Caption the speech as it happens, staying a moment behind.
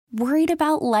Worried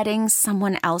about letting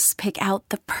someone else pick out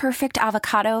the perfect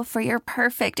avocado for your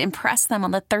perfect impress them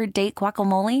on the third date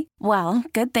guacamole? Well,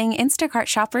 good thing Instacart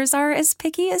shoppers are as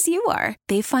picky as you are.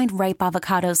 They find ripe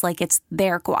avocados like it's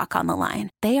their guac on the line.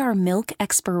 They are milk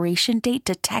expiration date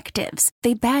detectives.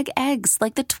 They bag eggs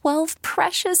like the 12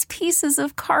 precious pieces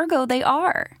of cargo they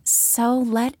are. So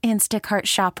let Instacart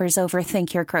shoppers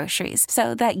overthink your groceries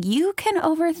so that you can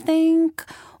overthink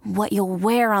what you'll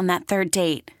wear on that third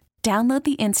date. Download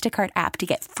the Instacart app to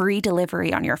get free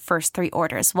delivery on your first 3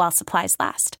 orders while supplies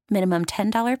last. Minimum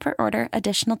 $10 per order.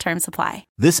 Additional terms apply.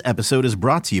 This episode is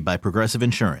brought to you by Progressive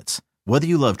Insurance. Whether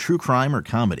you love true crime or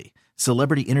comedy,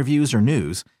 celebrity interviews or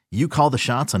news, you call the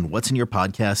shots on what's in your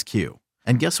podcast queue.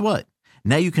 And guess what?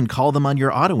 Now you can call them on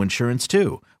your auto insurance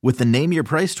too with the Name Your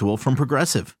Price tool from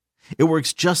Progressive. It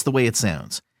works just the way it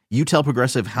sounds. You tell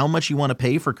Progressive how much you want to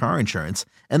pay for car insurance,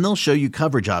 and they'll show you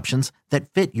coverage options that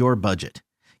fit your budget.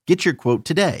 Get your quote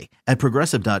today at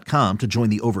Progressive.com to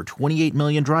join the over 28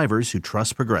 million drivers who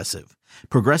trust Progressive.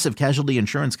 Progressive Casualty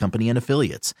Insurance Company and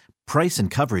Affiliates. Price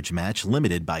and coverage match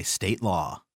limited by state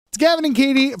law. It's Gavin and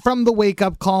Katie from The Wake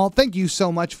Up Call. Thank you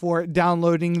so much for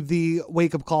downloading the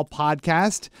Wake Up Call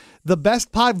podcast. The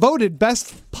voted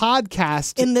best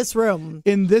podcast. In this room.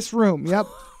 In this room, yep.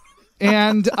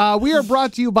 And we are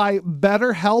brought to you by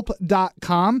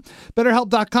BetterHelp.com.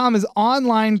 BetterHelp.com is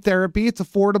online therapy. It's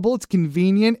affordable. It's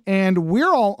convenient. And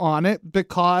we're all on it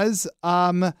because...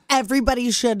 everybody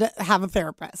should have a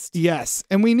therapist. Yes.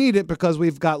 And we need it because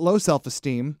we've got low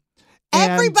self-esteem.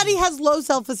 Everybody has low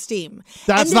self-esteem.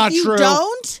 That's not true. If you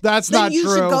don't, that's not true. You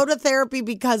should go to therapy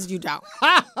because you don't.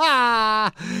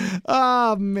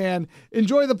 Oh, man.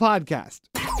 Enjoy the podcast.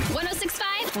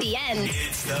 106.5, The End.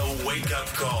 It's the Wake Up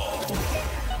Call.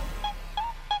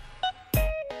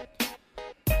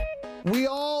 We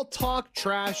all talk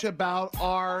trash about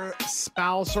our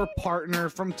spouse or partner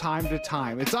from time to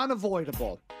time. It's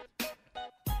unavoidable.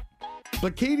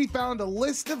 But Katie found a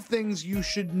list of things you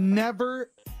should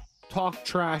never talk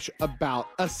trash about,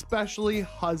 especially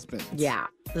husbands. Yeah,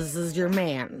 this is your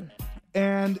man.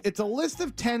 And it's a list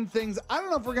of 10 things. I don't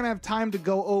know if we're going to have time to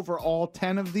go over all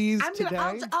 10 of these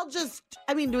today.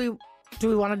 Do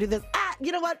we want to do this?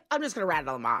 You know what? I'm just going to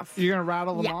rattle them off. You're going to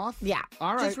rattle them off? Yeah.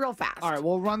 All right. Just real fast. All right,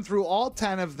 we'll run through all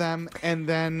 10 of them, and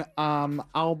then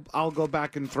I'll go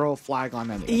back and throw a flag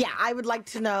on any of them. Yeah, I would like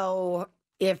to know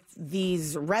if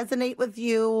these resonate with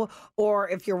you or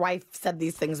if your wife said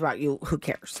these things about you. Who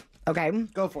cares? Okay?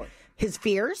 Go for it. His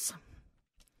fears.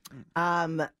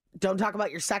 Don't talk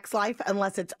about your sex life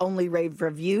unless it's only rave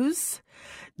reviews.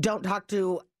 Don't talk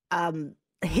to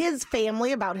his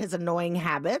family about his annoying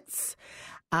habits.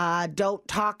 Don't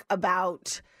talk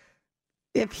about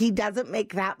if he doesn't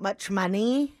make that much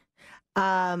money.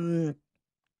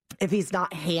 If he's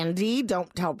not handy,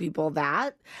 don't tell people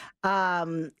that.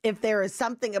 If there is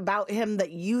something about him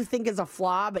that you think is a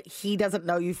flaw, but he doesn't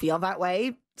know you feel that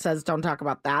way, says don't talk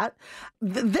about that.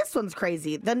 This one's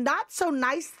crazy. The not so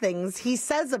nice things he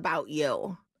says about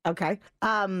you. Okay.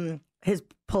 His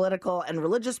political and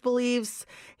religious beliefs,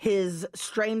 his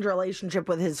strained relationship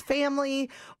with his family,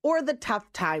 or the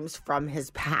tough times from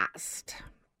his past.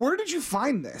 Where did you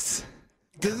find this?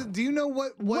 Do you know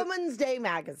what? Women's Day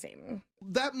magazine.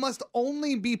 That must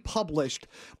only be published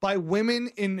by women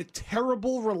in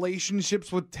terrible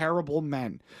relationships with terrible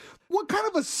men. What kind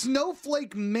of a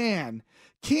snowflake man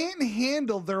can't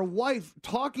handle their wife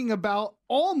talking about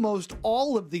almost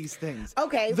all of these things?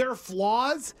 Okay. Their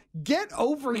flaws? Get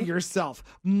over yourself.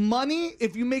 Money,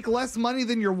 if you make less money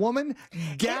than your woman,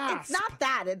 gasp. It's not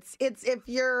that. It's if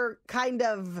you're kind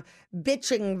of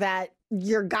bitching that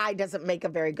your guy doesn't make a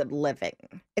very good living.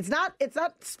 It's not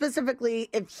specifically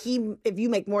if you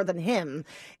make more than him.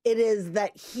 It is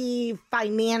that he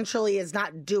financially is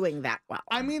not doing that well.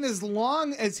 I mean, as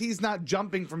long as he's not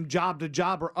jumping from job to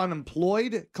job or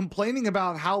unemployed, complaining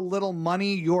about how little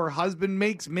money your husband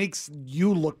makes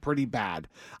you look pretty bad.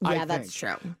 Yeah, that's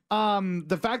true.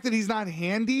 The fact that he's not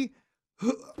handy,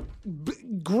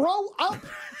 grow up.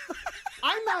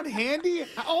 I'm not handy.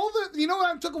 You know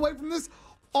what I took away from this?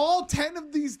 All 10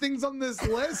 of these things on this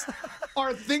list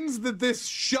are things that this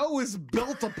show is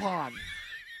built upon.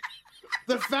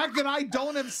 The fact that I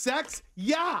don't have sex,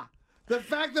 yeah. The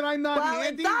fact that I'm not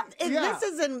handy,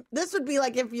 yeah. This would be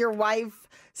like if your wife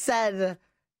said,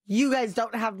 you guys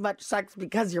don't have much sex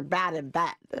because you're bad in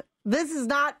bed. This is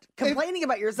not complaining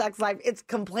about your sex life. It's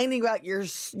complaining about your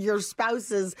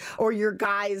spouse's or your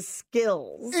guy's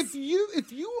skills. If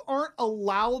you aren't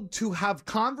allowed to have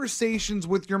conversations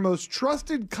with your most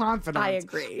trusted confidant, I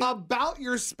agree, about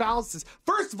your spouses.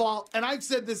 First of all, and I've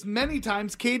said this many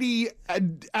times, Katie,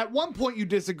 at one point you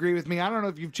disagree with me. I don't know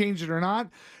if you've changed it or not.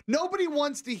 Nobody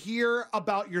wants to hear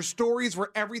about your stories where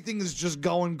everything is just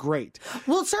going great.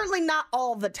 Well, certainly not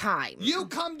all the time. You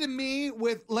come to me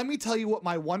with, let me tell you what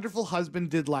my wonderful husband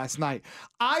did last night.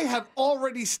 I have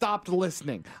already stopped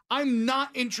listening. I'm not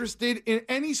interested in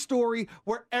any story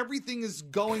where everything is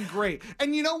going great.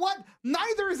 And you know what?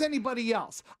 Neither is anybody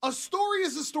else. A story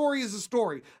is a story is a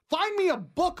story. Find me a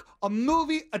book, a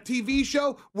movie, a TV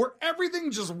show where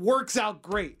everything just works out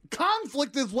great.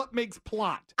 Conflict is what makes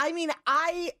plot. I mean,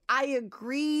 I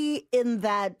agree in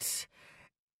that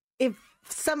if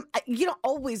you don't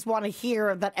always want to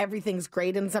hear that everything's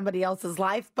great in somebody else's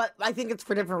life, but I think it's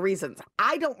for different reasons.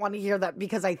 I don't want to hear that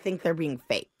because I think they're being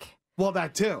fake. Well,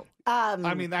 that too.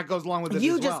 I mean, that goes along with it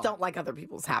You as just well. don't like other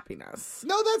people's happiness.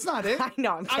 No, that's not it. I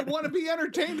know, I'm I kidding. want to be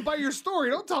entertained by your story.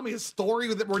 Don't tell me a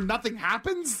story where nothing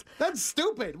happens. That's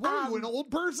stupid. What are you, an old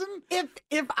person?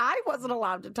 If I wasn't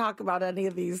allowed to talk about any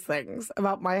of these things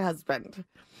about my husband,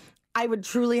 I would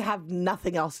truly have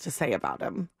nothing else to say about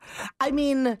him. I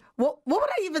mean, what would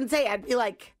I even say? I'd be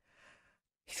like,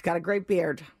 he's got a great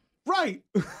beard. Right.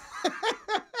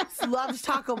 Loves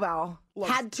Taco Bell.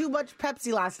 Had too much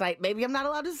Pepsi last night. Maybe I'm not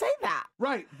allowed to say that.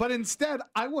 Right. But instead,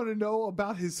 I want to know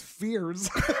about his fears.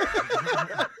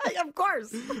 Of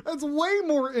course. That's way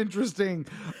more interesting.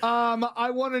 I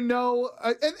want to know.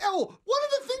 One of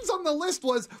the things on the list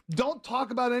was don't talk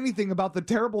about anything about the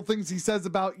terrible things he says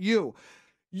about you.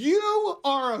 You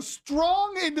are a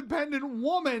strong, independent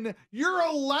woman. If you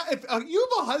have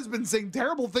a husband saying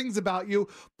terrible things about you,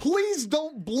 please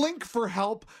don't blink for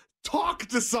help. Talk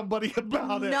to somebody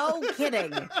about it. No kidding.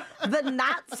 The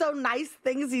not so nice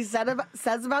things he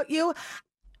says about you.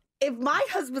 If my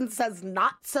husband says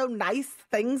not so nice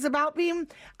things about me,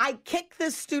 I kick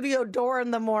this studio door in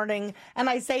the morning and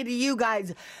I say to you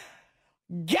guys,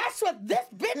 guess what this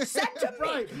bitch said to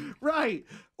me? Right.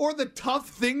 Or the tough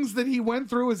things that he went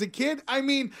through as a kid. I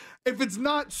mean, if it's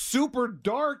not super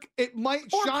dark, it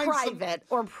might shine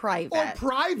Or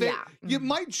private. Yeah. You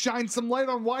might shine some light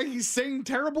on why he's saying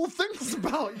terrible things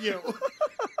about you.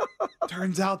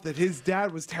 Turns out that his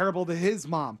dad was terrible to his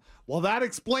mom. Well, that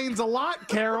explains a lot,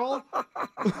 Carol.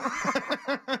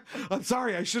 I'm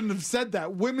sorry, I shouldn't have said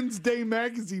that. Women's Day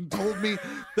magazine told me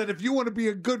that if you want to be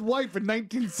a good wife in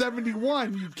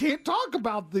 1971, you can't talk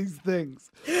about these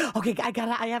things. Okay,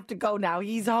 I have to go now.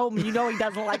 He's home. You know he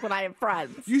doesn't like when I have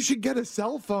friends. You should get a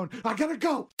cell phone. I gotta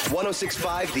go.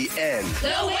 106.5 The End.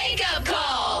 The Wake Up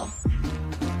Call.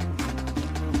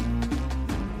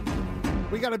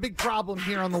 We got a big problem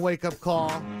here on the Wake Up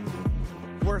Call.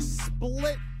 We're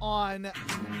split on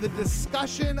the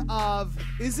discussion of,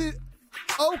 is it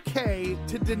okay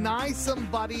to deny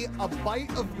somebody a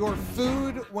bite of your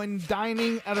food when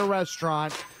dining at a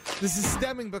restaurant? This is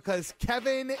stemming because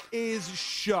Kevin is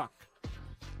shook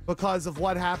because of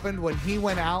what happened when he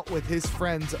went out with his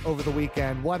friends over the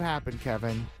weekend. What happened,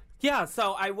 Kevin? Yeah,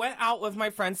 so I went out with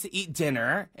my friends to eat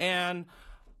dinner, and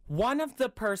one of the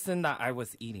person that I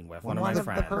was eating with, one of my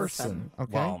friends. Okay.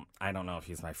 Well, I don't know if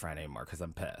he's my friend anymore because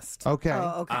I'm pissed. Okay.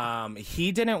 Oh, okay.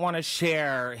 He didn't want to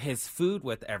share his food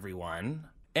with everyone,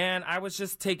 and I was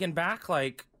just taken back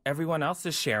like, everyone else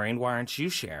is sharing, why aren't you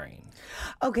sharing?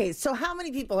 Okay, so how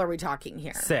many people are we talking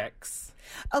here? 6.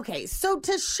 Okay, so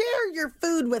to share your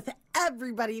food with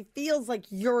everybody feels like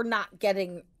you're not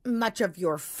getting much of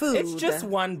your food. It's just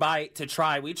one bite to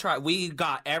try. We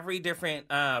got every different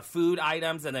food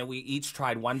items, and then we each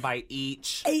tried one bite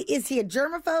each. Hey, is he a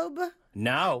germaphobe?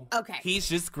 No. Okay. He's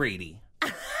just greedy.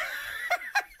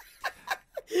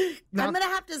 Now, I'm going to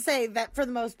have to say that for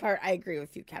the most part, I agree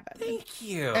with you, Kevin. Thank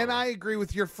you. and I agree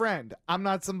with your friend. I'm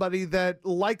not somebody that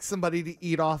likes somebody to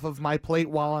eat off of my plate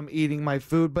while I'm eating my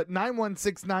food. But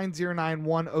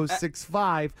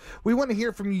 916-909-1065. We want to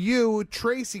hear from you.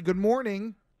 Tracy, good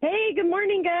morning. Hey, good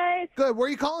morning, guys. Good. Where are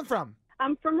you calling from?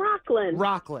 I'm from Rockland.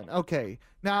 Rockland. Okay.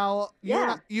 Now,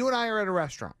 Yeah. you and I are at a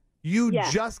restaurant. You Yeah.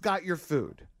 just got your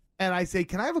food. And I say,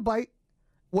 can I have a bite?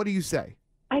 What do you say?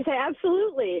 I say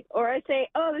absolutely, or I say,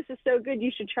 oh, this is so good,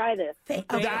 you should try this. Okay.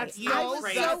 That's I was so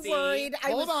crazy. worried.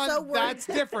 Hold on. So worried. That's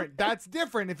different. That's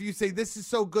different. If you say this is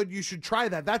so good, you should try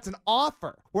that. That's an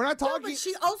offer. We're not No, talking. but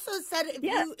she also said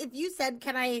if you said,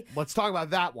 can I? Let's talk about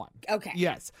that one. Okay.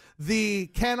 Yes.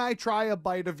 Can I try a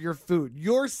bite of your food?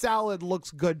 Your salad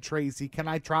looks good, Tracy. Can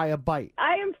I try a bite?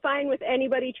 I am fine with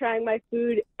anybody trying my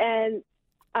food, and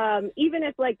Even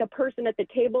if like the person at the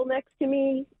table next to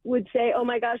me would say, "Oh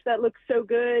my gosh, that looks so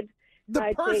good." The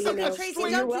I'd person, say, you know, Tracy, "Well,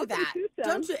 don't you're do welcome that. to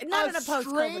some." Don't do not in a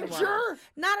post-COVID stranger? world.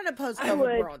 Not in a post-COVID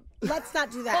would. world. Let's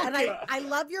not do that. Okay. And I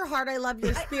love your heart. I love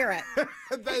your spirit.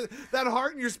 that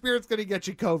heart and your spirit's going to get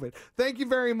you COVID. Thank you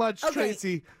very much, Okay.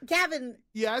 Tracy. Kevin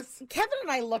Yes?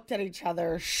 and I looked at each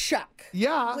other shook.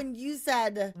 Yeah. When you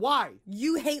said Why?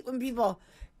 you hate when people,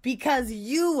 because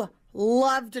you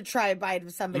love to try a bite of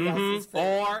somebody else's food.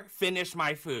 Or finish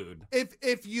my food.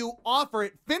 If you offer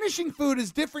it, finishing food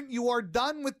is different. You are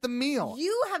done with the meal.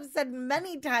 You have said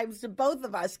many times to both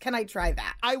of us, can I try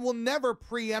that? I will never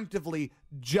preemptively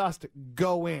just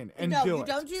go in and No, do you it.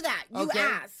 don't do that. You Okay?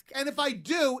 ask. And if I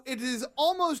do, it is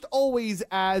almost always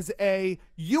as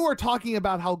you are talking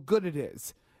about how good it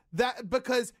is. That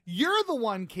because you're the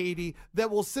one, Katie, that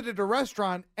will sit at a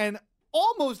restaurant and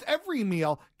almost every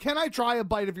meal, can I try a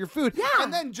bite of your food? Yeah.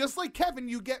 And then just like Kevin,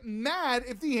 you get mad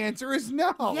if the answer is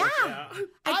no. Yeah.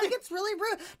 I think it's really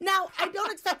rude. Now, I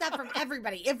don't expect that from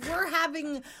everybody. If we're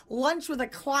having lunch with a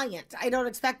client, I don't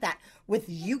expect that. With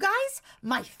you guys,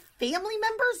 my family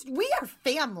members, we are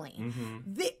family.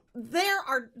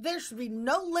 There should be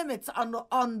no limits on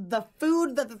the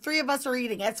food that the three of us are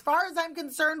eating. As far as I'm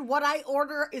concerned, what I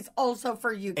order is also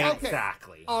for you guys.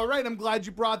 Exactly. All right, I'm glad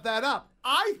you brought that up.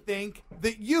 I think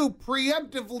that you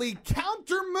preemptively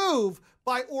counter move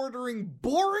by ordering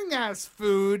boring ass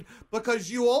food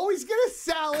because you always get a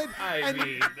salad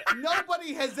and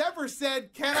nobody has ever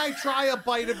said, "Can I try a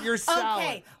bite of your salad?"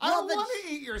 Okay, I well, don't want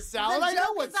to eat your salad. The I know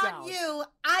joke what is on salad. you.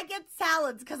 I get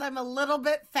salads because I'm a little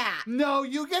bit fat. No,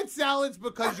 you get salads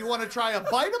because you want to try a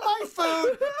bite of my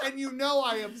food and you know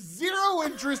I have zero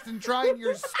interest in trying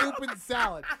your stupid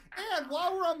salad. And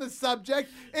while we're on the subject,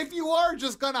 if you are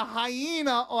just going to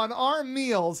hyena on our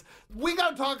meals, we got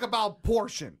to talk about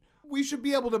portion. We should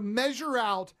be able to measure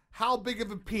out how big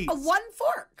of a piece. One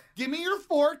fork. Give me your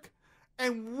fork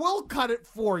and we'll cut it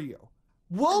for you.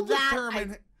 We'll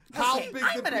determine how Okay, big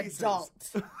I'm the an piece adult.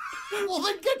 is. Well,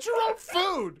 then get your own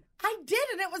food. I did,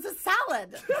 and it was a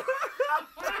salad.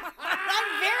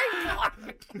 I'm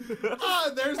very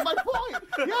bored. There's my point.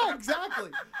 Yeah,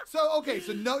 exactly. So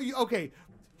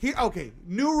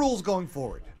new rules going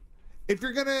forward. If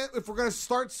we're gonna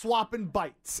start swapping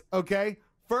bites, okay?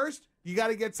 First, you got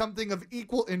to get something of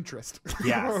equal interest.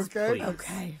 Yes, okay. please.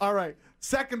 Okay. All right.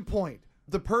 Second point: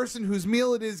 the person whose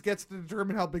meal it is gets to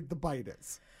determine how big the bite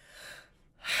is.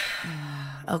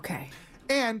 Okay.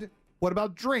 And what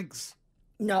about drinks?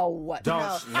 No, what? No,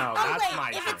 Oh, that's wait, my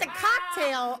if drink. it's a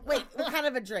cocktail, wait, what kind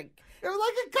of a drink? It was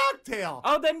like a cocktail.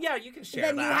 Oh, then yeah, you can share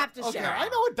Then that. you have to Okay, share. I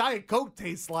know what Diet Coke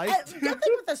tastes like. Good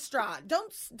thing with a straw.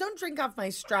 Don't drink off my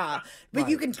straw, but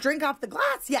you can drink off the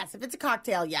glass. Yes, if it's a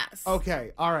cocktail, yes.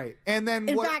 Okay, all right. And then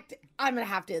In what? fact, I'm gonna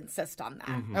have to insist on that.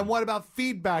 And what about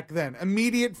feedback then?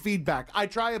 Immediate feedback. I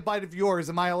try a bite of yours.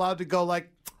 Am I allowed to go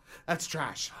like, that's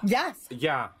trash? Yes.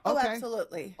 Yeah. Oh, Okay.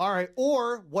 absolutely. All right.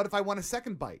 Or what if I want a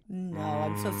second bite? No,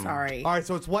 I'm so sorry. All right.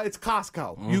 So it's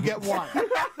Costco. You get one.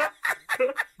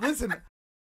 Listen.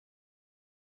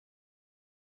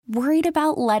 Worried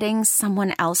about letting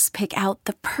someone else pick out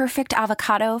the perfect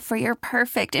avocado for your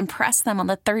perfect impress them on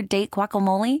the third date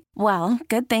guacamole? Well,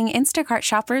 good thing Instacart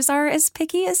shoppers are as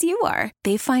picky as you are.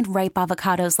 They find ripe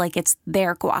avocados like it's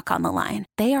their guac on the line.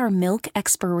 They are milk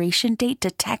expiration date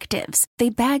detectives. They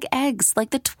bag eggs like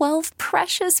the 12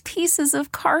 precious pieces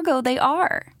of cargo they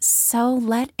are. So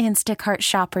let Instacart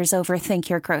shoppers overthink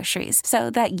your groceries so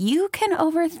that you can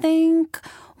overthink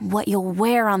what you'll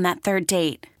wear on that third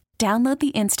date. Download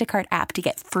the Instacart app to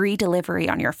get free delivery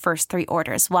on your first 3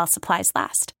 orders while supplies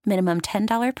last. Minimum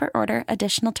 $10 per order.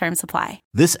 Additional terms apply.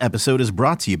 This episode is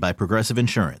brought to you by Progressive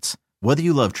Insurance. Whether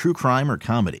you love true crime or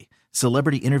comedy,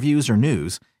 celebrity interviews or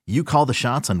news, you call the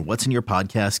shots on what's in your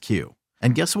podcast queue.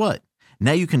 And guess what?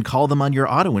 Now you can call them on your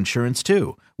auto insurance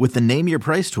too with the Name Your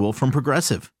Price tool from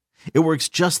Progressive. It works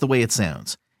just the way it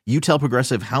sounds. You tell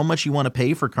Progressive how much you want to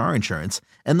pay for car insurance,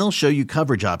 and they'll show you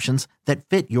coverage options that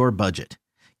fit your budget.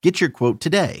 Get your quote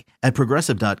today at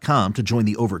Progressive.com to join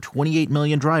the over 28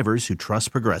 million drivers who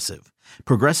trust Progressive.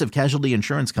 Progressive Casualty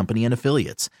Insurance Company and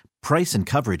Affiliates. Price and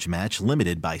coverage match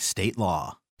limited by state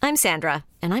law. I'm Sandra,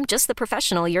 and I'm just the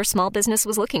professional your small business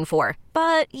was looking for.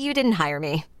 But you didn't hire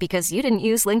me because you didn't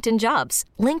use LinkedIn Jobs.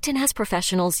 LinkedIn has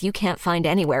professionals you can't find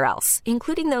anywhere else,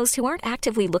 including those who aren't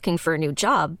actively looking for a new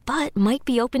job, but might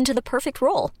be open to the perfect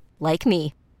role, like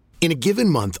me. In a given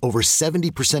month, over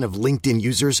 70% of LinkedIn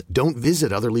users don't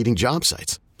visit other leading job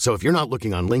sites. So if you're not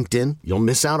looking on LinkedIn, you'll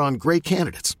miss out on great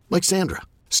candidates like Sandra.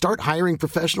 Start hiring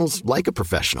professionals like a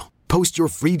professional. Post your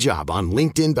free job on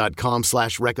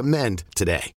linkedin.com/recommend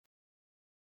today.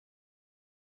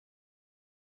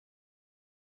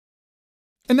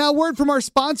 And now word from our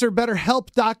sponsor,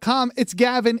 BetterHelp.com. It's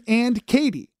Gavin and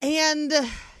Katie. And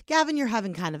Gavin, you're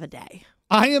having kind of a day.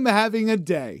 I am having a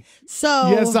day. So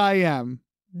yes, I am.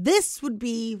 This would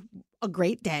be a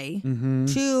great day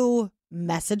to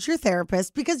message your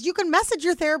therapist, because you can message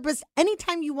your therapist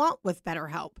anytime you want with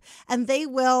BetterHelp, and they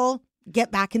will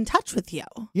get back in touch with you.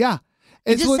 Yeah.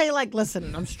 Say like,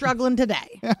 listen, I'm struggling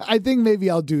today. I think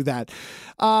maybe I'll do that.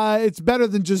 It's better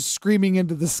than just screaming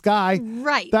into the sky.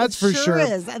 Right. That's for sure.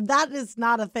 Is. And that is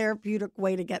not a therapeutic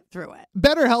way to get through it.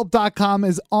 BetterHelp.com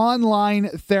is online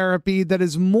therapy that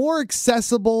is more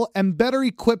accessible and better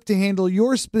equipped to handle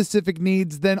your specific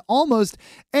needs than almost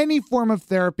any form of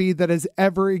therapy that has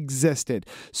ever existed.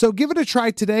 So give it a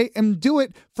try today and do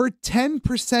it for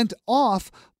 10% off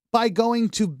by going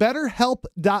to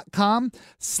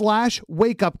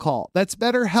BetterHelp.com/wakeupcall. That's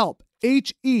BetterHelp,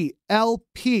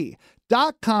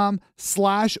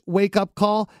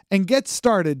 HELP.com/wakeupcall, and get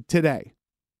started today.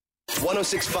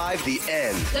 106.5 The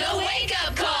End. The Wake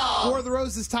Up Call. For the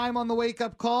Roses time on the Wake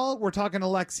Up Call, we're talking to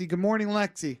Lexi. Good morning,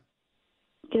 Lexi.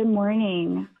 Good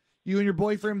morning. You and your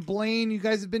boyfriend, Blaine, you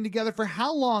guys have been together for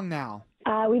how long now?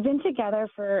 We've been together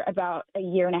for about a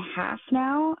year and a half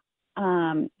now.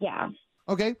 Yeah.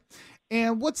 Okay.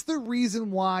 And what's the reason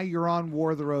why you're on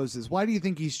War of the Roses? Why do you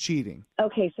think he's cheating?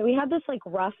 Okay, so we had this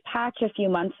rough patch a few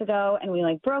months ago, and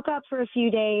we broke up for a few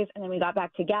days, and then we got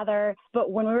back together.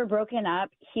 But when we were broken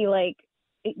up, he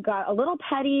it got a little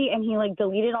petty, and he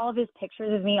deleted all of his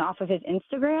pictures of me off of his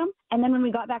Instagram. And then when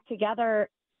we got back together,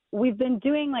 we've been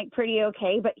doing pretty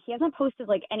okay, but he hasn't posted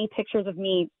any pictures of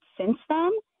me since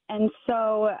then. And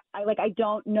so I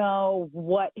don't know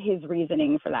what his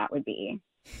reasoning for that would be.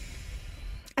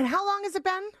 And how long has it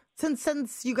been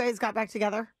since you guys got back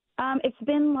together? It's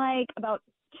been about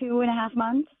 2.5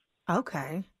 months.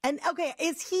 Okay. And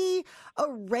is he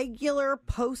a regular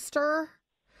poster?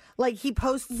 He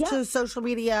posts to social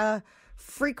media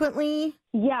frequently?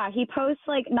 Yeah, he posts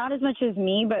not as much as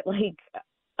me, but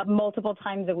multiple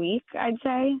times a week, I'd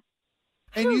say.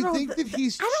 And you think that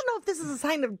he's... I don't know if this is a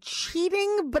sign of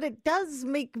cheating, but it does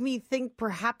make me think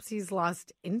perhaps he's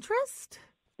lost interest.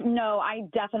 No, I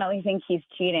definitely think he's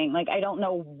cheating. I don't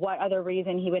know what other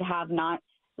reason he would have not.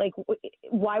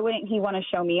 Why wouldn't he want to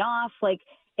show me off?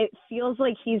 It feels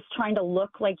like he's trying to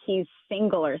look like he's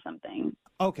single or something.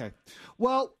 Okay.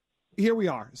 Well, here we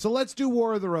are. So let's do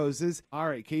War of the Roses. All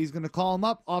right, Katie's going to call him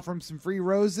up, offer him some free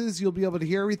roses. You'll be able to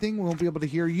hear everything. We won't be able to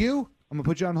hear you. I'm going to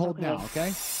put you on hold now, okay?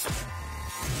 It's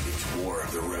War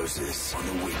of the Roses on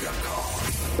the Wake Up Call.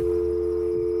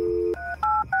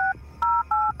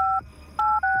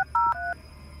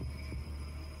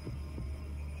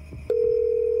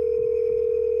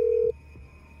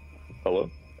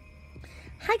 Hello?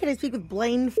 Hi, can I speak with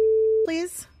Blaine,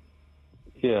 please?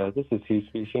 Yeah, this is he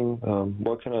speaking.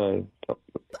 What can I...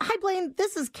 Hi, Blaine.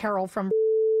 This is Carol from...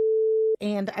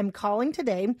 And I'm calling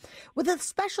today with a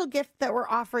special gift that we're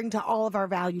offering to all of our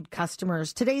valued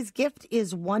customers. Today's gift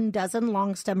is 1 dozen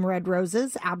long stem red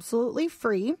roses, absolutely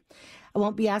free. I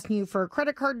won't be asking you for a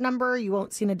credit card number. You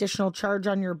won't see an additional charge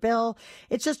on your bill.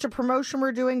 It's just a promotion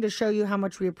we're doing to show you how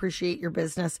much we appreciate your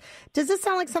business. Does this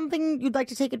sound like something you'd like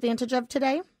to take advantage of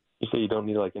today? You say you don't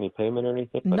need any payment or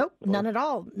anything? Nope, none at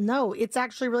all. No, it's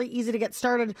actually really easy to get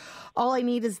started. All I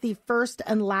need is the first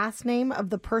and last name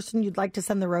of the person you'd like to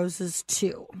send the roses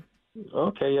to.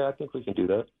 Okay, yeah, I think we can do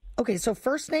that. Okay, so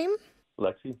first name?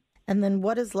 Lexi. And then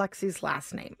what is Lexi's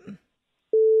last name?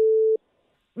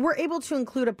 We're able to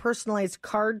include a personalized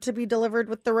card to be delivered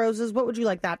with the roses. What would you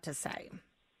like that to say?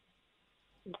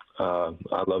 I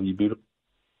love you, beautiful.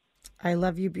 I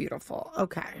love you, beautiful.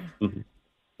 Okay. Mm-hmm.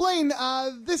 Blaine,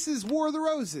 this is War of the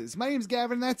Roses. My name's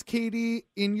Gavin. That's Katie.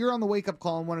 And you're on the Wake Up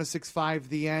Call on 106.5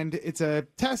 The End. It's a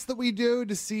test that we do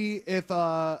to see if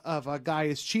a guy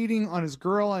is cheating on his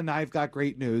girl. And I've got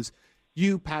great news.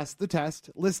 You passed the test.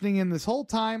 Listening in this whole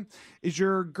time is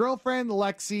your girlfriend,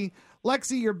 Lexi.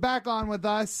 Lexi, you're back on with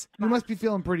us. You must be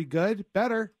feeling pretty good.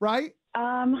 Better, right?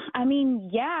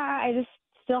 Yeah, I just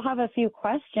still have a few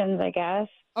questions, I guess.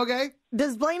 Okay.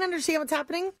 Does Blaine understand what's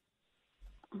happening?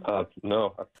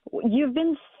 No. You've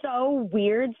been so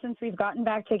weird since we've gotten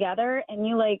back together, and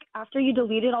you after you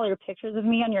deleted all your pictures of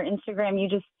me on your Instagram, you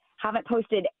just haven't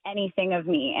posted anything of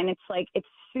me, and it's it's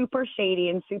super shady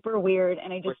and super weird,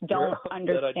 and I just don't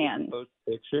understand. That I post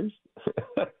pictures?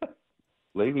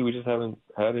 Lately, we just haven't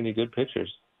had any good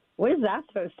pictures. What is that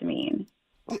supposed to mean?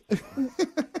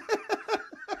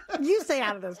 You stay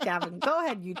out of this, Gavin. Go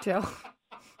ahead, you two.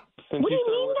 What do you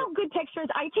mean no good pictures?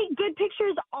 I take good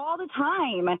pictures all the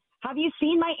time. Have you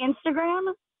seen my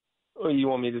Instagram? Well, you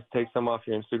want me to take some off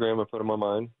your Instagram and put them on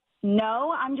mine?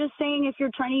 No, I'm just saying if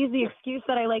you're trying to use the excuse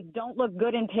that I don't look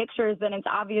good in pictures, then it's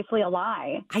obviously a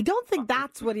lie. I don't think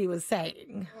that's what he was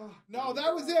saying. No,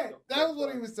 that was it. That was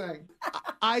what he was saying.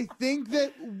 I think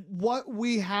that what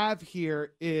we have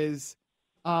here is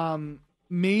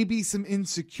maybe some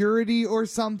insecurity or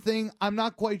something. I'm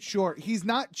not quite sure. He's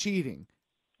not cheating.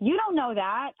 You don't know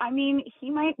that. I mean, he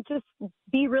might just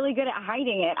be really good at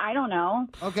hiding it. I don't know.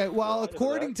 Okay, well,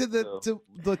 according to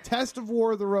the test of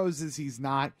War of the Roses, he's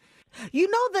not. You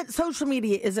know that social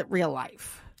media isn't real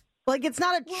life. It's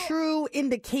not a true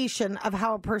indication of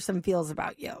how a person feels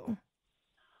about you.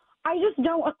 I just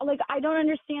don't I don't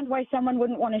understand why someone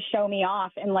wouldn't want to show me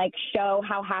off and show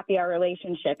how happy our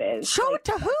relationship is. Show it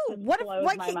to who? What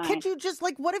if could you just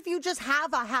what if you just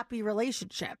have a happy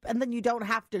relationship and then you don't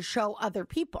have to show other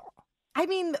people? I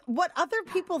mean, what other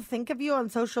people think of you on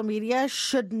social media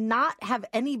should not have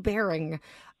any bearing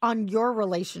on your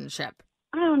relationship.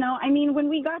 I don't know. I mean, when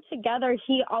we got together,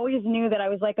 he always knew that I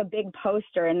was a big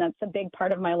poster and that's a big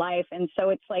part of my life. And so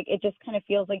it's it just kind of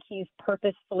feels like he's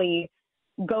purposefully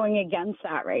going against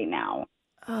that right now.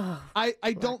 Oh, I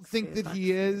don't think that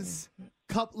he is.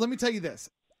 Let me tell you this.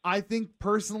 I think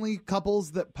personally,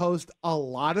 couples that post a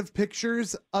lot of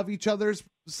pictures of each other's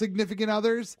significant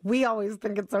others, we always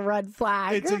think it's a red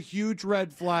flag. It's a huge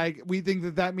red flag. We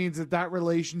think that means that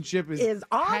relationship is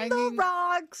on the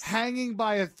rocks, hanging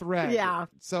by a thread. Yeah.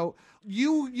 So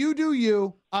you do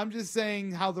you. I'm just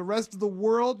saying how the rest of the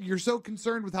world, you're so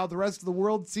concerned with how the rest of the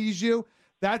world sees you.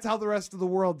 That's how the rest of the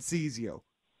world sees you.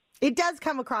 It does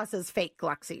come across as fake,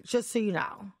 Lexi, just so you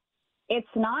know. It's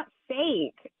not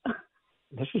fake.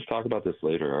 Let's just talk about this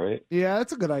later, all right? Yeah,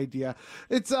 that's a good idea.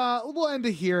 It's we'll end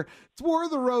it here. It's War of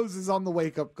the Roses on the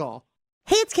Wake Up Call.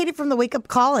 Hey, it's Katie from the Wake Up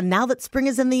Call, and now that spring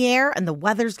is in the air and the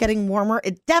weather's getting warmer,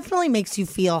 it definitely makes you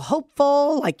feel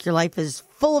hopeful, like your life is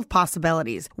full of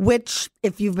possibilities, which,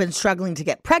 if you've been struggling to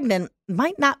get pregnant,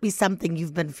 might not be something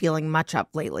you've been feeling much of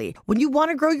lately. When you want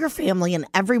to grow your family and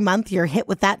every month you're hit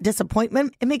with that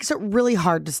disappointment, it makes it really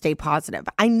hard to stay positive.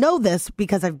 I know this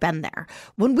because I've been there.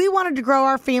 When we wanted to grow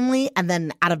our family and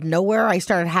then out of nowhere I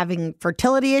started having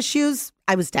fertility issues,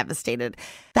 I was devastated.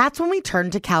 That's when we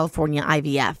turned to California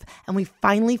IVF, and we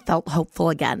finally felt hopeful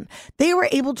again. They were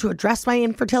able to address my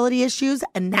infertility issues,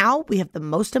 and now we have the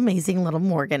most amazing little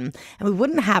Morgan, and we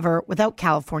wouldn't have her without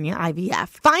California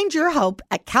IVF. Find your hope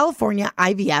at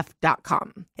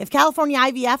CaliforniaIVF.com. If California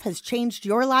IVF has changed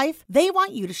your life, they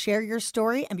want you to share your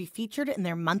story and be featured in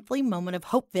their monthly Moment of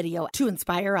Hope video to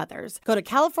inspire others. Go to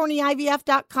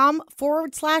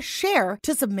CaliforniaIVF.com/share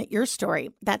to submit your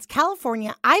story. That's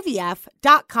CaliforniaIVF.com/share.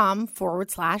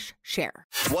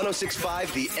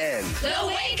 106.5 The End. The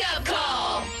Wake Up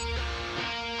Call.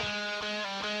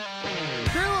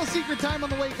 Very little secret time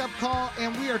on the Wake Up Call,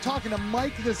 and we are talking to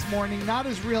Mike this morning. Not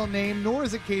his real name, nor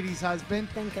is it Katie's husband.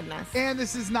 Thank goodness. And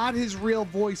this is not his real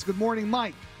voice. Good morning,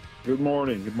 Mike. Good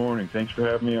morning. Good morning. Thanks for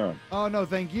having me on. Oh, no,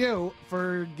 thank you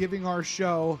for giving our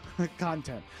show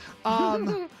content.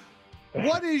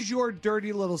 What is your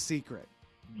dirty little secret?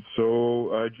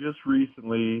 So I just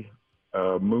recently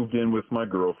moved in with my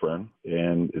girlfriend,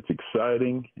 and it's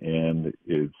exciting, and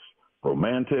it's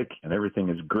romantic, and everything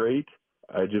is great.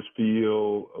 I just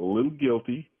feel a little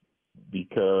guilty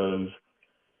because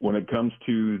when it comes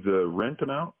to the rent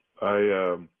amount,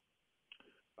 I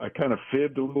kind of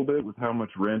fibbed a little bit with how much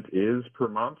rent is per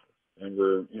month. And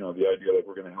the idea that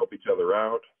we're going to help each other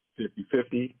out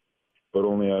 50-50, but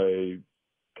only I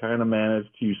kind of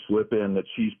managed to slip in that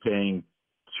she's paying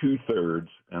 2/3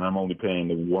 and I'm only paying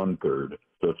the 1/3.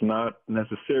 So it's not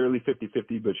necessarily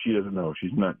 50-50, but she doesn't know.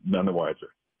 She's none the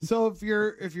wiser. So if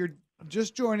you're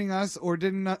just joining us or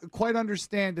didn't quite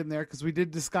understand him there, because we did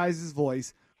disguise his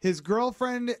voice, his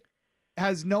girlfriend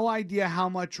has no idea how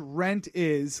much rent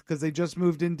is because they just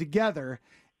moved in together,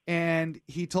 and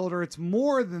he told her it's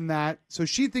more than that. So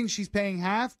she thinks she's paying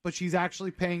half, but she's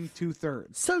actually paying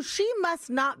 2/3. So she must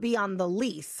not be on the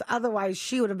lease. Otherwise,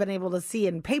 she would have been able to see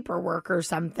in paperwork or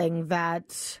something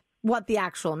what the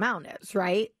actual amount is,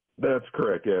 right? That's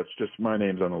correct. Yeah, it's just my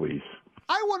name's on the lease.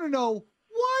 I want to know,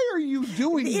 why are you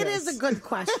doing this? It is a good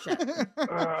question.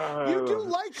 You do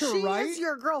like her, right? She is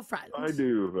your girlfriend. I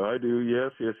do.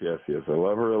 Yes. I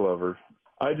love her.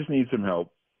 I just need some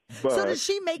help. But so does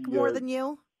she make more than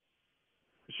you?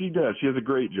 She does. She has a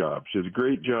great job.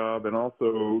 And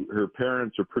also her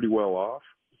parents are pretty well off.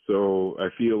 So I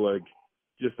feel like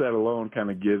just that alone kind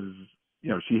of gives,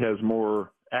 she has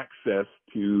more access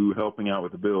to helping out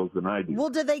with the bills than I do. Well,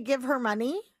 do they give her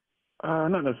money?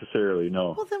 Not necessarily,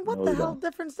 no. Well, then what the hell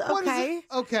difference? Okay.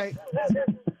 Okay.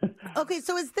 Okay,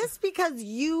 so is this because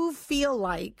you feel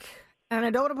like, and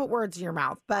I don't want to put words in your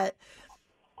mouth, but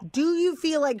Do you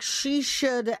feel like she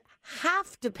should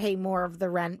have to pay more of the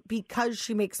rent because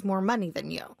she makes more money than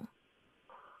you?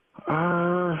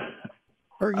 Or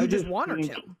you just want her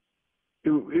to?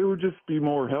 It would just be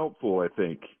more helpful, I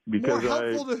think. Because more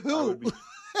helpful to who?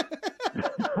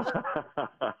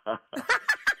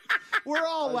 We're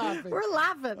all laughing. We're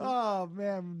laughing. Oh,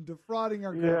 man, defrauding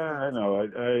our Yeah, I know.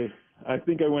 I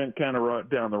think I went kind of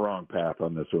down the wrong path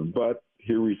on this one, but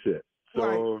here we sit.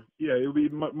 So, yeah, it would be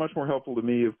much more helpful to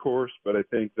me, of course, but I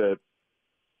think that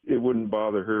it wouldn't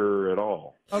bother her at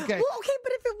all. Okay. Well, okay,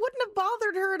 but if it wouldn't have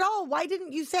bothered her at all, why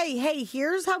didn't you say, hey,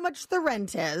 here's how much the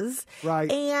rent is?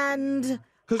 Right. And...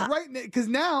 Because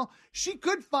now she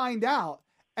could find out,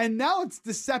 and now it's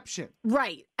deception.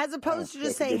 Right. As opposed to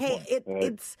just say, hey,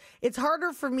 it's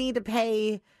harder for me to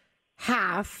pay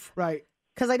half. Right.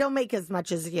 Because I don't make as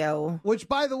much as you. Which,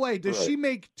 by the way, does she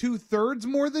make 2/3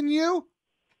 more than you?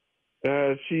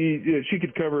 She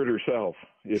could cover it herself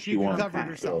if she wanted to. She could cover it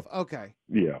herself. So, okay.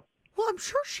 Yeah. Well, I'm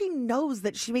sure she knows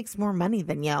that she makes more money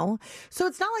than you. So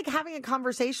it's not like having a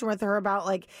conversation with her about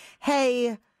like,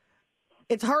 hey,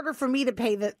 it's harder for me to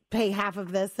pay half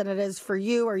of this than it is for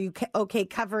you. Are you okay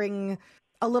covering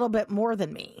a little bit more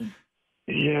than me?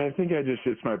 Yeah, I think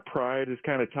it's my pride is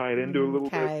kind of tied into a little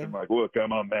bit. I'm like, look,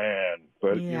 I'm a man.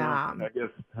 But, you know, I guess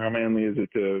how manly is it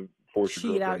to force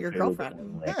cheat out your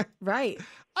girlfriend? Right.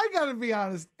 I gotta be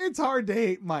honest, it's hard to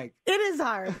hate Mike. It is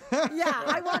hard. Yeah,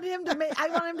 I want him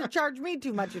to charge me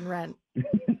too much in rent.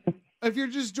 If you're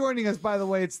just joining us, by the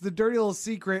way, it's the dirty little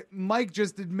secret. Mike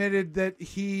just admitted that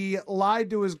he lied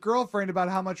to his girlfriend about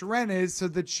how much rent is so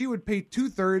that she would pay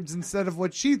 2/3 instead of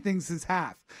what she thinks is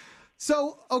half.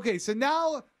 So, okay, so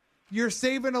now you're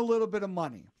saving a little bit of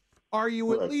money. Are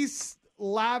you at least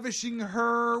lavishing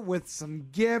her with some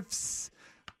gifts,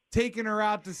 taking her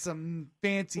out to some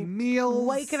fancy meals?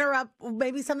 Waking her up,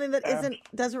 maybe something that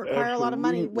doesn't require a lot of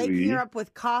money. Waking her up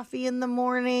with coffee in the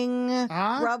morning,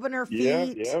 rubbing her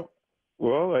feet. Yeah.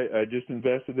 Well, I just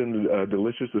invested in a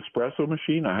delicious espresso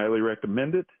machine. I highly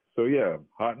recommend it. So, yeah,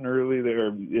 hot and early there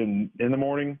in the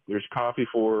morning. There's coffee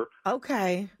for her.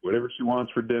 Okay. Whatever she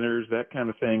wants for dinners, that kind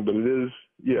of thing. But it is,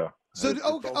 yeah.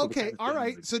 So, okay, all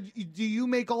right. So do you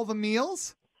make all the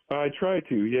meals? I try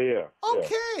to, yeah.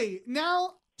 Okay.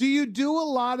 Now, do you do a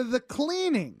lot of the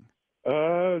cleaning?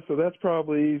 So that's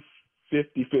probably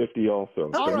 50-50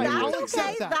 also. All right, that's I'll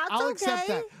accept that. I'll accept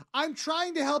that. I'm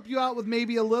trying to help you out with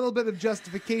maybe a little bit of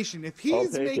justification. If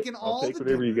he's making all the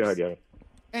whatever you got, guys.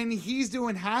 And he's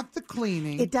doing half the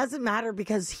cleaning. It doesn't matter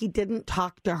because he didn't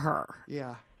talk to her.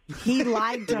 Yeah. He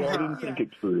lied to her. I didn't think it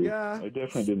through. Yeah. I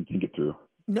definitely didn't think it through.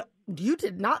 No, you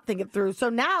did not think it through. So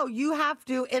now you have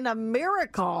to, in a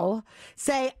miracle,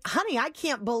 say, honey, I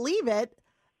can't believe it.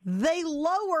 They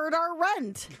lowered our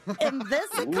rent in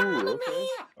this economy.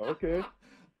 Okay.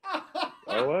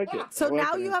 I like it. So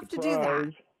now you have to do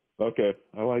that. Okay.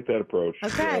 I like that approach.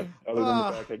 Okay. Yeah. Other than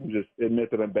the fact I can just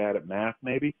admit that I'm bad at math,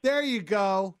 maybe. There you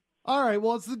go. All right.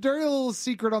 Well, it's the dirty little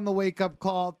secret on the wake-up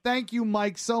call. Thank you,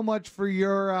 Mike, so much for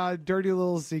your dirty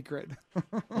little secret.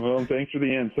 Well, thanks for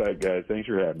the insight, guys. Thanks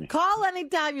for having me. Call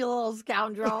anytime, you little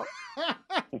scoundrel.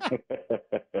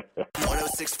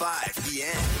 106.5 The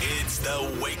End. It's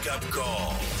the wake-up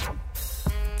call.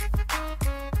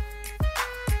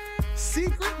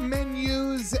 Secret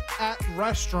menus at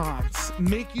restaurants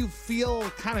make you feel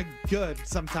kind of good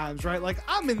sometimes, right? Like,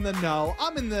 I'm in the know.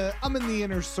 I'm in the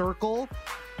inner circle.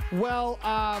 Well,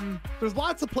 there's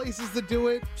lots of places that do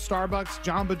it. Starbucks,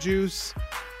 Jamba Juice.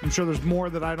 I'm sure there's more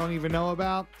that I don't even know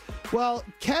about. Well,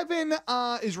 Kevin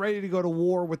is ready to go to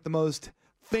war with the most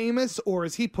famous, or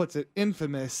as he puts it,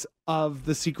 infamous of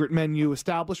the secret menu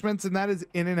establishments, and that is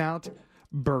In-N-Out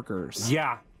Burgers.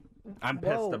 Yeah, I'm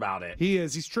pissed about it. He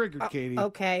is. He's triggered, Katie.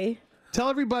 Okay. Tell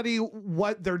everybody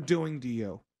what they're doing to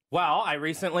you. Well, I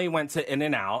recently went to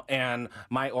In-N-Out, and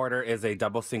my order is a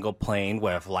double single plain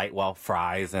with light well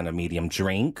fries and a medium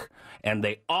drink. And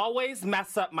they always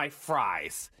mess up my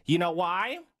fries. You know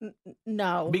why?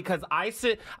 No. Because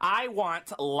I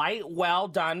want light, well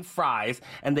done fries,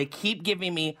 and they keep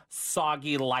giving me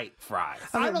soggy light fries.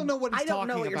 I don't know what he's talking about. I don't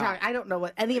know what you're talking. I don't know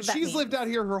what any of that She's means. lived out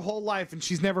here her whole life, and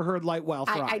she's never heard light, well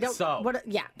fries. I don't. So,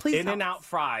 yeah, please. In-N-Out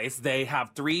fries, they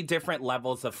have 3 different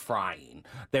levels of frying.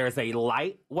 There's a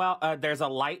light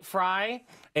fry,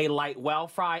 a light well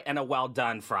fry, and a well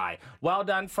done fry. Well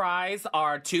done fries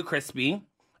are too crispy.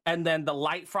 And then the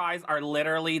light fries are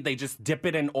literally, they just dip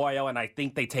it in oil and I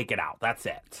think they take it out. That's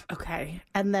it. Okay.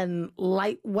 And then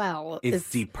light well is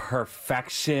the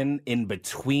perfection in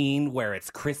between where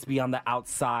it's crispy on the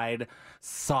outside,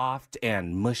 soft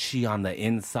and mushy on the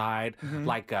inside. Mm-hmm.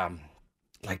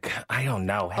 like, I don't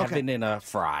know, heaven in a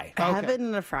fry. Heaven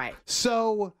in a fry.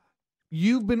 So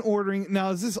you've been ordering. Now,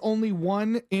 is this only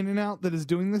one In-N-Out that is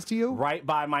doing this to you? Right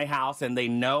by my house, and they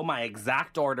know my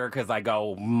exact order because I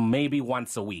go maybe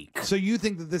once a week. So you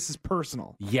think that this is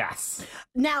personal? Yes.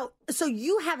 Now, so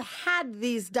you have had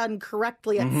these done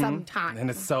correctly at some time. And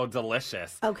it's so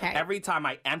delicious. Okay. Every time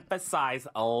I emphasize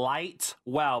light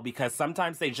well, because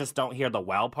sometimes they just don't hear the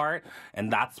well part, and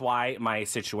that's why my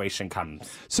situation comes.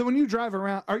 So when you drive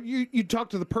around, you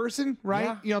talk to the person, right?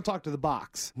 Yeah. You don't talk to the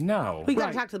box. No. We got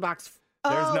to talk to the box.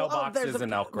 There's no boxes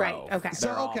in Elk Grove. Right, okay.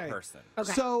 They're all person.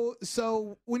 Okay.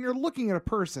 So when you're looking at a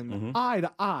person eye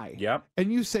to eye, Yep.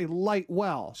 and you say light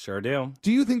well, Sure do.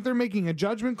 do you think they're making a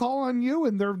judgment call on you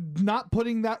and they're not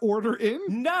putting that order in?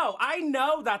 No, I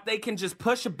know that they can just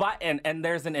push a button and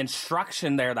there's an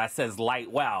instruction there that says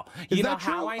light well. Is You know that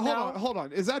true? how I know? Hold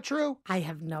on. Is that true? I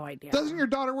have no idea. Doesn't your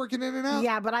daughter work in In-N-Out?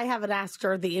 Yeah, but I haven't asked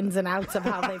her the ins and outs of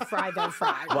how they fry their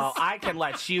fries. Well, I can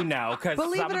let you know because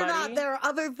Believe it or not, there are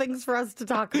other things for us to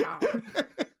talk about.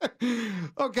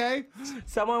 Okay.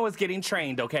 Someone was getting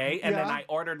trained, okay? And then Yeah. I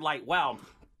ordered light well.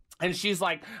 And she's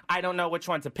like, I don't know which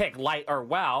one to pick, light or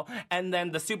well. And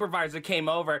then the supervisor came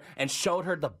over and showed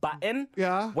her the button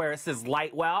where it says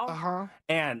light well.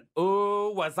 And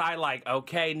ooh, was I like,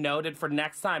 okay, noted for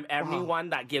next time. Everyone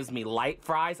that gives me light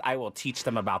fries, I will teach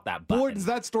them about that button. Boy, does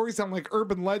that story sound like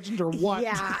urban legend or what?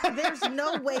 Yeah, there's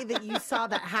no way that you saw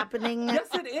that happening. Yes,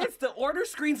 it is. The order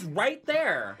screen's right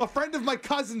there. A friend of my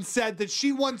cousin said that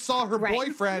she once saw her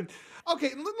boyfriend. Okay,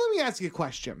 let me ask you a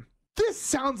question. This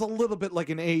sounds a little bit like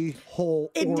an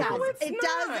a-hole It order. does. It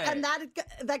does, and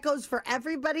that goes for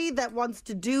everybody that wants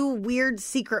to do weird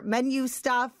secret menu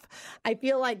stuff. I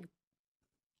feel like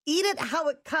eat it how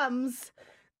it comes.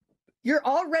 You're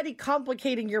already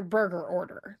complicating your burger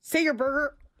order. Say your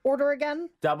burger order again.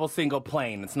 Double single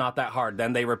plain. It's not that hard.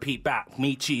 Then they repeat back.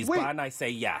 Meat, cheese, bun. I say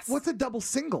yes. What's a double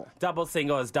single? Double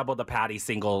single is double the patty,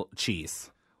 single cheese.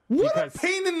 What a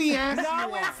pain in the ass.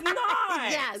 No, it's not.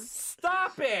 Yes.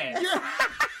 Stop it.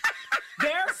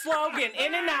 Their slogan,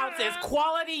 In-N-Out, is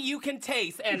quality you can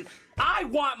taste. And I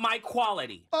want my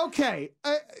quality. Okay.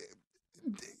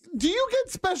 Do you get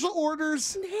special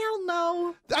orders? Hell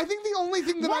no. I think the only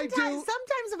thing that I do...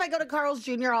 Sometimes if I go to Carl's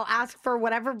Jr., I'll ask for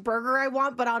whatever burger I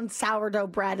want, but on sourdough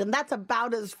bread, and that's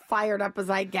about as fired up as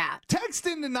I get. Text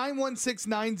into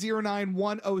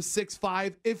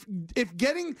 916-909-1065 if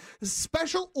getting a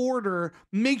special order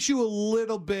makes you a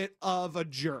little bit of a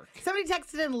jerk. Somebody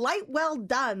texted in, light well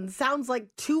done sounds like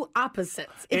two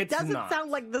opposites. It It's doesn't not.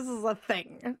 sound like this is a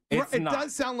thing. It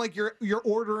does sound like you're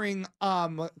ordering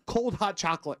cold hot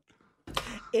chocolate.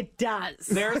 It does.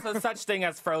 There's a such thing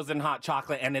as frozen hot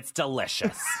chocolate, and it's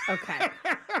delicious. Okay.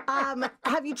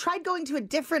 Have you tried going to a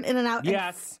different In-N-Out?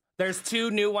 Yes. There's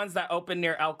two new ones that open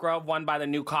near Elk Grove, one by the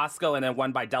new Costco and then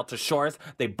one by Delta Shores.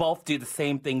 They both do the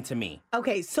same thing to me.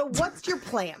 Okay, so what's your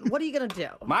plan? What are you going to do?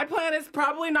 My plan is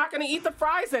probably not going to eat the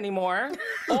fries anymore.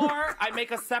 Or I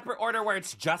make a separate order where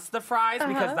it's just the fries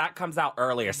because that comes out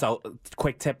earlier. So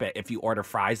quick tip if you order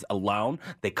fries alone,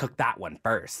 they cook that one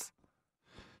first.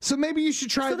 So maybe you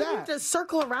should try So then you that. have to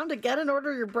circle around again and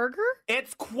order your burger?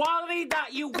 It's quality that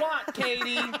you want,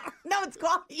 Katie. No, it's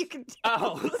quality you can do.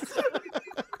 Oh.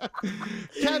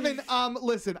 Kevin,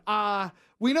 listen,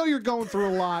 we know you're going through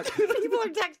a lot. People are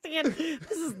texting in,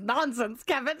 this is nonsense,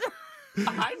 Kevin.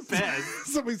 I'm pissed.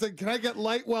 Somebody said, can I get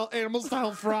light well animal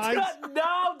style fries?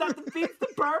 No, that defeats the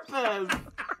purpose.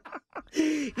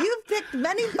 You've picked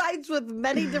many fights with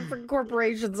many different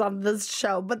corporations on this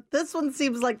show, but this one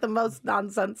seems like the most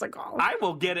nonsensical. I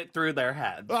will get it through their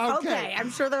heads. Okay, I'm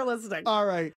sure they're listening. All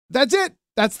right. That's it.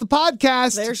 That's the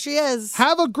podcast. There she is.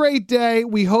 Have a great day.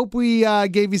 We hope we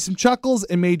gave you some chuckles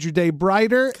and made your day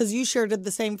brighter. Because you sure did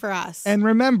the same for us. And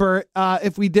remember,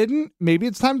 if we didn't, maybe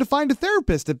it's time to find a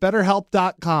therapist at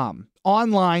BetterHelp.com.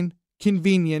 Online,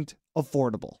 convenient,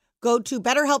 affordable. Go to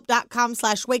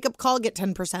BetterHelp.com/wakeupcall. Get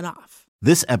 10% off.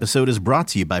 This episode is brought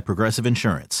to you by Progressive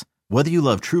Insurance. Whether you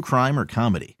love true crime or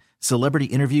comedy, celebrity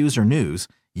interviews or news,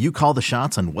 you call the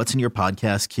shots on what's in your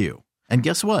podcast queue. And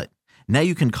guess what? Now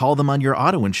you can call them on your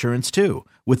auto insurance too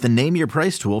with the Name Your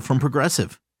Price tool from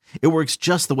Progressive. It works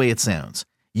just the way it sounds.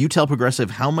 You tell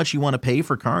Progressive how much you want to pay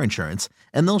for car insurance,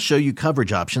 and they'll show you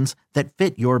coverage options that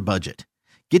fit your budget.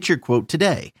 Get your quote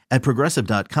today at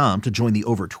Progressive.com to join the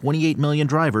over 28 million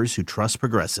drivers who trust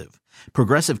Progressive.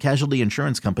 Progressive Casualty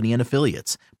Insurance Company and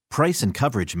Affiliates. Price and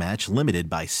coverage match limited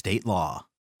by state law.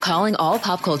 Calling all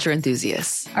pop culture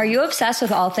enthusiasts. Are you obsessed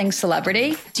with all things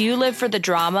celebrity? Do you live for the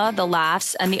drama, the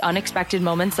laughs, and the unexpected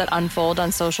moments that unfold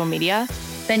on social media?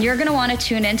 then you're going to want to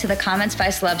tune in to the Comments by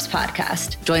Celebs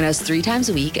podcast. Join us 3 times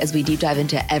a week as we deep dive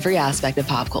into every aspect of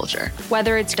pop culture.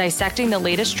 Whether it's dissecting the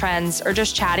latest trends or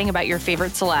just chatting about your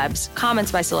favorite celebs,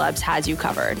 Comments by Celebs has you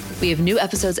covered. We have new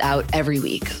episodes out every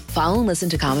week. Follow and listen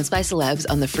to Comments by Celebs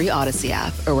on the free Odyssey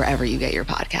app or wherever you get your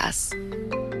podcasts.